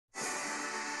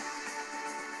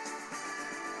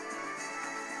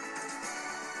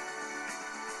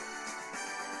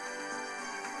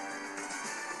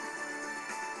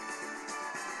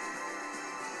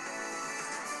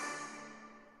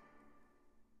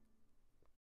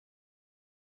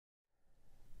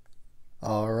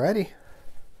Alrighty,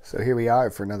 so here we are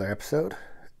for another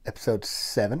episode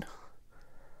 7.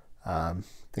 I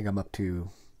think I'm up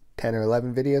to 10 or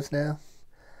 11 videos now.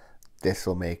 This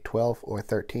will make 12 or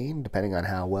 13, depending on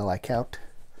how well I count.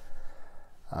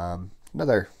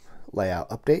 Another layout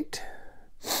update.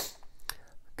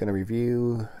 Gonna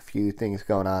review a few things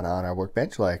going on our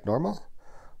workbench like normal.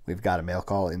 We've got a mail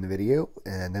call in the video,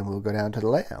 and then we'll go down to the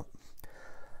layout.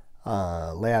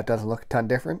 Layout doesn't look a ton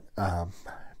different.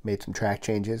 Made some track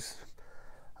changes.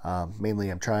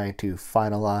 Mainly I'm trying to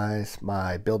finalize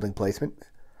my building placement.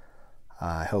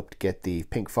 I hope to get the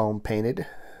pink foam painted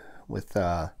with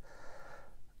like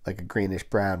a greenish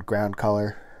brown ground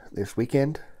color this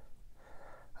weekend.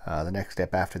 The next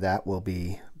step after that will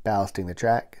be ballasting the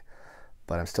track,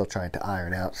 but I'm still trying to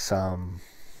iron out some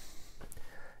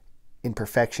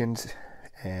imperfections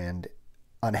and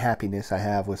unhappiness I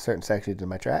have with certain sections of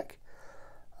my track.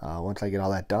 Once I get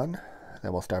all that done,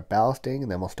 then we'll start ballasting,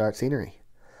 and then we'll start scenery.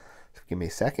 So give me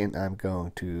a second. I'm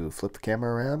going to flip the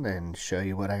camera around and show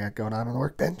you what I got going on the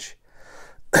workbench.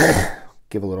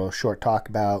 Give a little short talk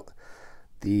about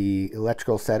the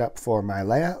electrical setup for my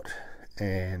layout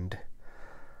and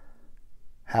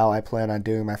how I plan on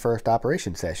doing my first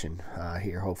operation session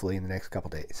here, hopefully in the next couple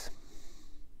days.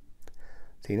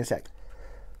 See you in a sec.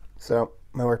 So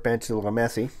my workbench is a little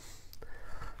messy.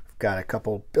 I've got a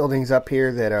couple buildings up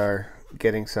here that are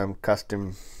getting some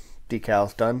custom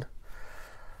decals done.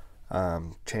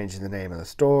 Changing the name of the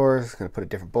stores. Going to put a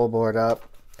different billboard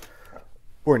up.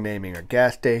 We're naming our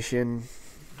gas station.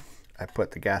 I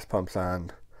put the gas pumps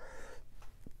on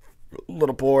a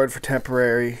little board for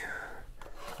temporary.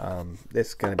 This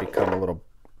is going to become a little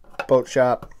boat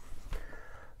shop.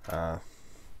 That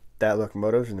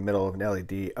locomotive's in the middle of an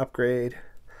LED upgrade.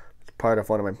 It's part of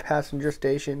one of my passenger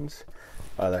stations.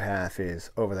 Other half is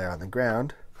over there on the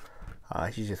ground.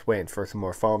 He's just waiting for some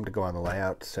more foam to go on the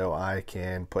layout so I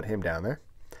can put him down there.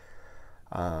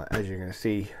 As you're going to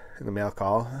see in the mail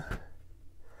call,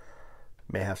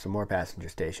 may have some more passenger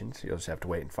stations. You'll just have to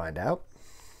wait and find out.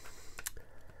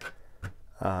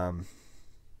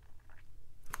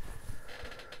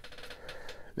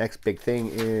 Next big thing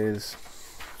is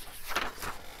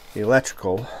the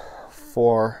electrical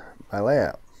for my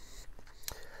layout.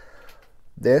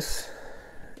 This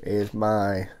is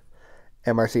my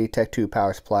MRC Tech 2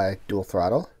 power supply dual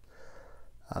throttle.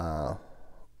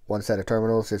 One set of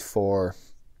terminals is for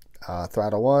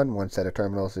throttle 1, one set of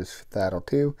terminals is for throttle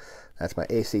 2. That's my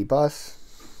AC bus.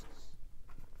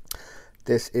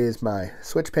 This is my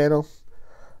switch panel.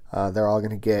 They're all going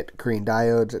to get green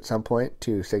diodes at some point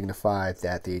to signify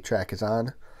that the track is on.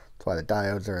 That's why the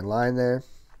diodes are in line there.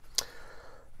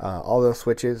 All those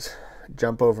switches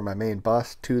jump over my main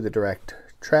bus to the direct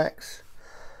tracks.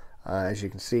 As you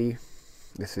can see,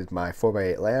 this is my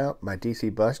 4x8 layout. My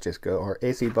DC bus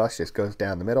AC bus just goes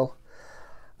down the middle.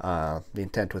 The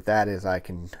intent with that is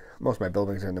most of my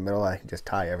buildings are in the middle. I can just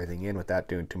tie everything in without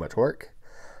doing too much work.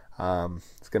 It's going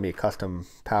to be a custom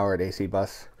powered AC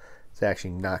bus. It's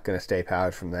actually not going to stay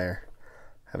powered from there.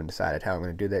 Haven't decided how I'm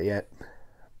going to do that yet.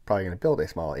 Probably going to build a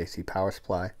small AC power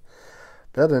supply.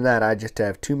 But other than that, I just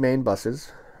have two main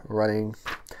buses running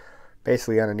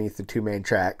basically underneath the two main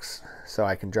tracks, so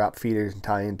I can drop feeders and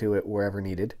tie into it wherever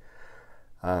needed.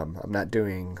 I'm not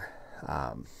doing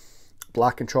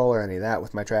block control or any of that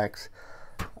with my tracks.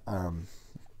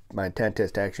 My intent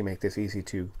is to actually make this easy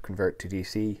to convert to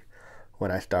DC when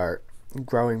I start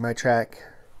growing my track.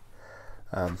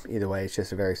 Either way, it's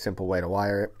just a very simple way to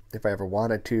wire it. If I ever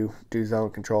wanted to do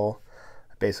zone control,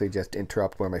 I basically just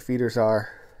interrupt where my feeders are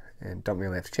and don't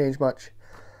really have to change much.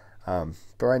 But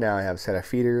right now I have a set of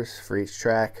feeders for each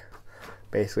track,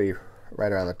 basically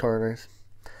right around the corners.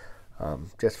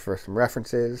 Just for some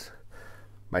references,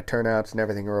 my turnouts and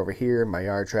everything are over here. My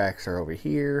yard tracks are over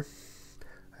here.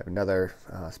 I have another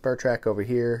spur track over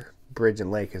here. Bridge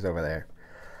and lake is over there.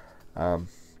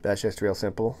 That's just real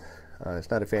simple.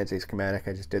 It's not a fancy schematic.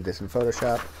 I just did this in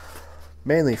Photoshop,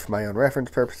 mainly for my own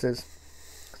reference purposes,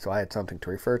 so I had something to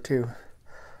refer to.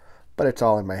 But it's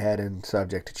all in my head and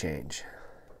subject to change.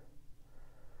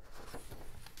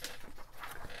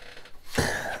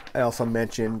 I also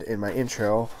mentioned in my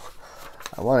intro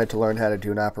I wanted to learn how to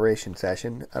do an operation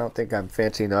session. I don't think I'm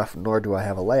fancy enough, nor do I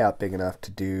have a layout big enough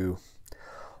to do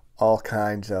all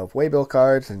kinds of waybill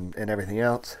cards and everything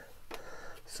else.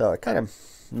 So I'm kind of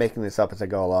making this up as I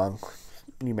go along.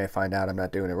 You may find out I'm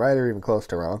not doing it right or even close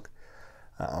to wrong.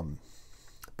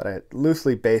 But I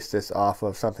loosely based this off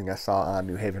of something I saw on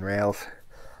New Haven Rails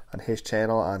on his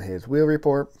channel on his wheel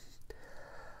report.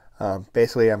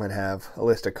 Basically, I'm going to have a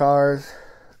list of cars,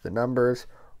 the numbers,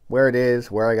 where it is,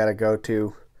 where I got to go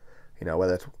to, you know,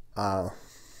 whether it's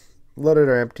loaded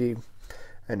or empty,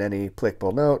 and any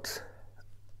applicable notes.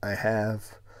 I have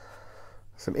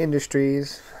some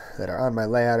industries that are on my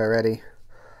layout already.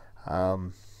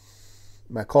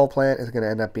 My coal plant is going to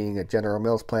end up being a General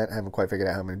Mills plant. I haven't quite figured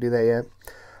out how I'm going to do that yet.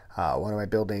 One of my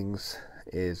buildings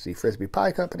is the Frisbee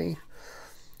Pie Company.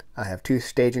 I have 2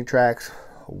 staging tracks.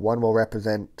 One will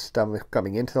represent stuff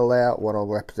coming into the layout. One will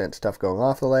represent stuff going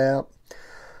off the layout.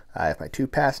 I have my 2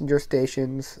 passenger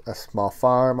stations, a small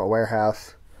farm, a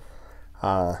warehouse.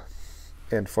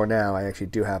 And for now, I actually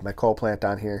do have my coal plant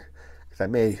on here, because I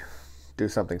may do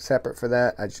something separate for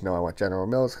that. I just know I want General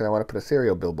Mills because I want to put a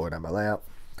cereal billboard on my layout.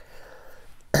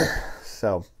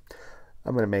 So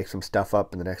I'm going to make some stuff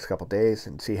up in the next couple days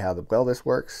and see how well this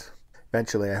works.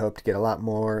 Eventually, I hope to get a lot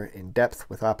more in depth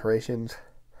with operations,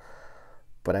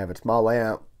 but I have a small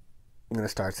layout. I'm going to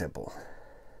start simple.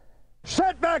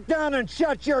 Sit back down and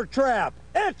shut your trap.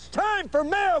 It's time for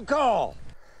mail call.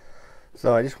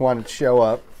 So I just wanted to show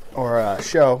up, or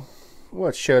show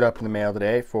what showed up in the mail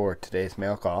today for today's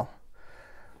mail call.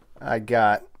 I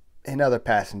got another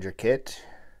passenger kit.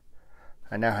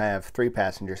 I now have 3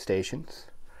 passenger stations.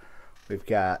 We've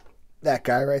got that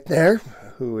guy right there,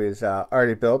 who is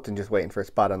already built and just waiting for a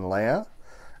spot on the layout.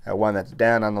 One that's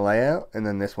down on the layout, and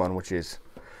then this one, which is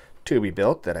to be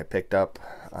built, that I picked up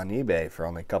on eBay for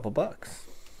only a couple bucks.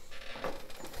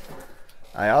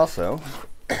 I also,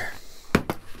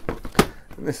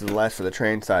 this is less for the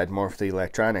train side, more for the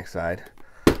electronic side,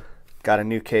 got a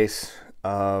new case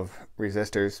of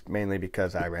resistors, mainly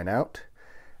because I ran out.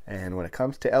 And when it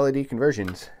comes to LED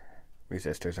conversions,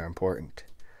 resistors are important.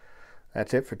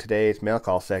 That's it for today's mail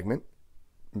call segment.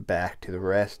 Back to the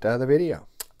rest of the video.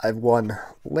 I have one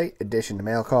late addition to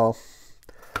mail call.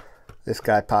 This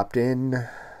guy popped in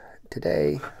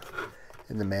today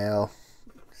in the mail.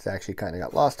 It's actually kind of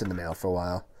got lost in the mail for a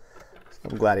while, so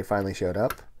I'm glad he finally showed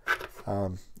up.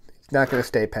 He's not going to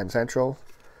stay Penn Central.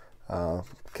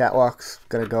 Catwalk's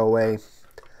going to go away.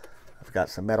 I've got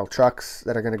some metal trucks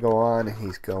that are going to go on.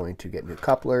 He's going to get new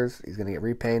couplers. He's going to get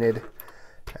repainted.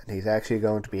 And he's actually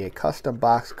going to be a custom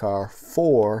box car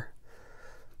for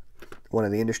one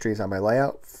of the industries on my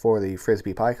layout for the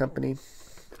Frisbee Pie Company.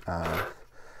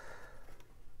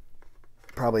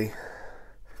 Probably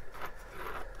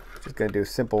just going to do a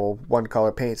simple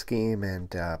 1-color paint scheme and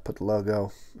put the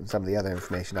logo and some of the other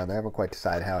information on there. I haven't quite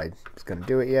decided how I was going to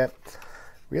do it yet.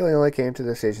 Really only came to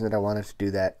the decision that I wanted to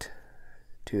do that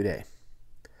today.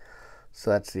 So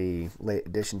that's the late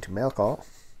addition to mail call.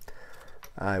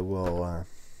 I will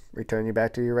return you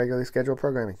back to your regularly scheduled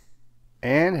programming.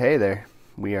 And hey there,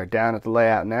 we are down at the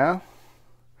layout now.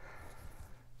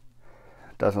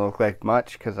 Doesn't look like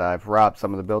much because I've robbed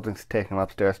some of the buildings to take them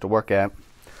upstairs to work at.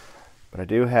 But I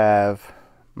do have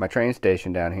my train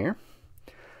station down here.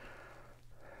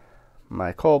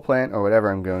 My coal plant, or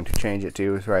whatever I'm going to change it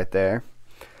to, is right there.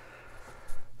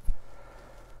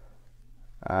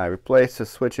 I replaced the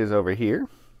switches over here.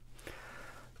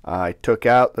 I took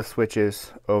out the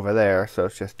switches over there, so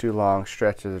it's just 2 long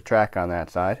stretches of track on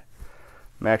that side.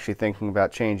 I'm actually thinking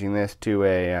about changing this to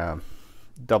a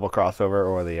double crossover,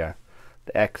 or the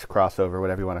X crossover,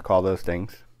 whatever you want to call those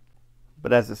things.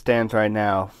 But as it stands right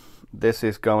now, this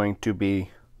is going to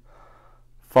be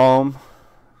foam,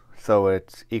 so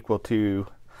it's equal to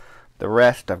the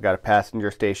rest. I've got a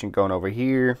passenger station going over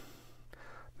here.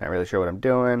 Not really sure what I'm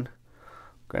doing.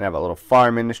 Going to have a little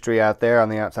farm industry out there on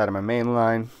the outside of my main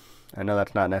line. I know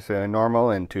that's not necessarily normal,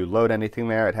 and to load anything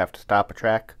there I'd have to stop a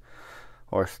track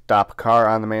or stop a car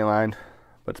on the main line,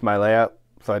 but it's my layout,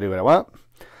 so I do what I want.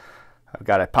 I've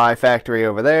got a pie factory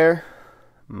over there,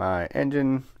 my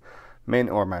engine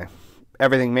my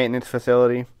everything maintenance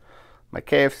facility, my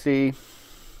KFC.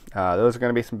 Those are going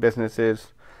to be some businesses.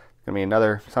 Going to be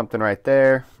another something right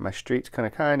there. My street's going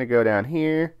to kind of go down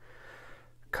here,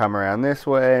 come around this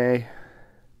way,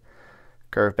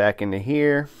 curve back into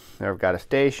here. There I've got a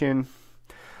station,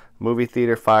 movie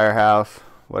theater, firehouse,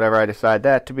 whatever I decide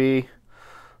that to be.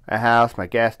 A house. My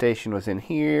gas station was in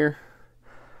here.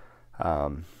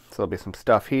 So there'll be some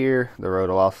stuff here. The road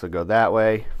will also go that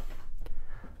way.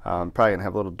 Probably going to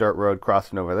have a little dirt road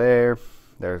crossing over there.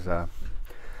 There's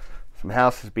some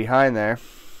houses behind there.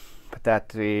 But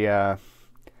that's the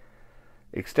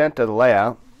extent of the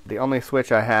layout. The only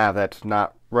switch I have that's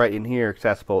not right in here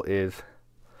accessible is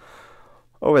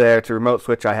over there. It's a remote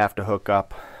switch I have to hook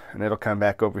up, and it'll come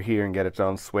back over here and get its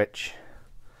own switch.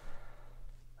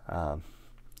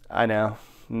 I know,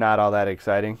 not all that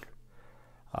exciting.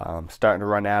 Starting to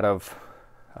run out of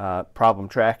problem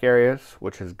track areas,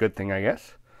 which is a good thing, I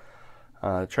guess.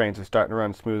 The trains are starting to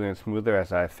run smoother and smoother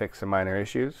as I fix some minor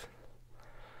issues.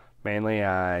 Mainly,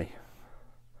 I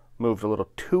moved a little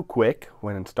too quick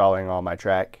when installing all my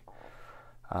track.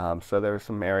 So there were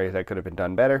some areas that could have been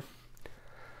done better.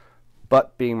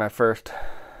 But being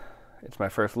it's my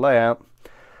first layout,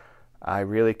 I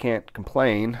really can't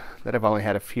complain that I've only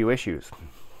had a few issues.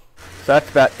 So that's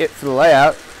about it for the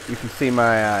layout. You can see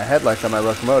my headlights on my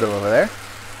locomotive over there.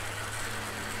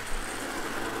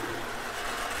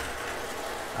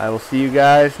 I will see you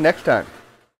guys next time.